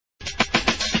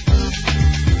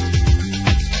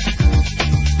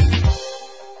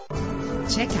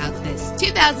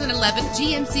2011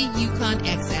 GMC Yukon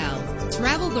XL.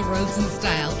 Travel the roads in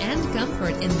style and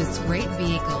comfort in this great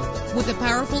vehicle. With a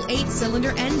powerful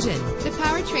 8-cylinder engine, the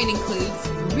powertrain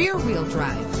includes rear-wheel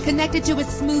drive, connected to a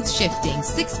smooth shifting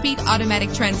 6-speed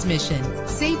automatic transmission.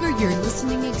 Savor your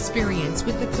listening experience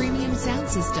with the premium sound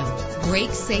system.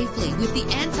 Brake safely with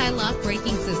the anti-lock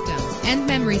braking system. And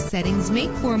memory settings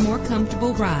make for a more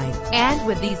comfortable ride. And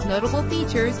with these notable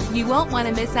features, you won't want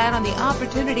to miss out on the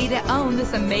opportunity to own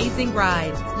this amazing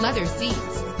ride. Leather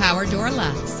seats, power door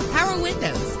locks, power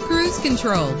windows, cruise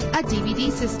control, a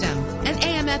DVD system, an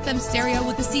AM/FM stereo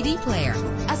with a CD player,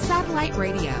 a satellite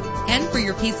radio. And for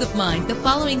your peace of mind, the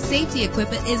following safety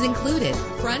equipment is included: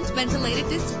 front ventilated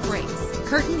disc brakes,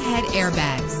 curtain head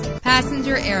airbags,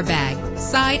 passenger airbag,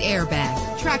 side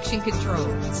airbag, traction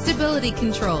control, stability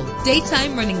control,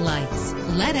 daytime running lights.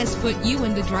 Let us put you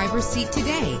in the driver's seat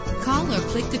today. Call or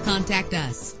click to contact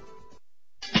us.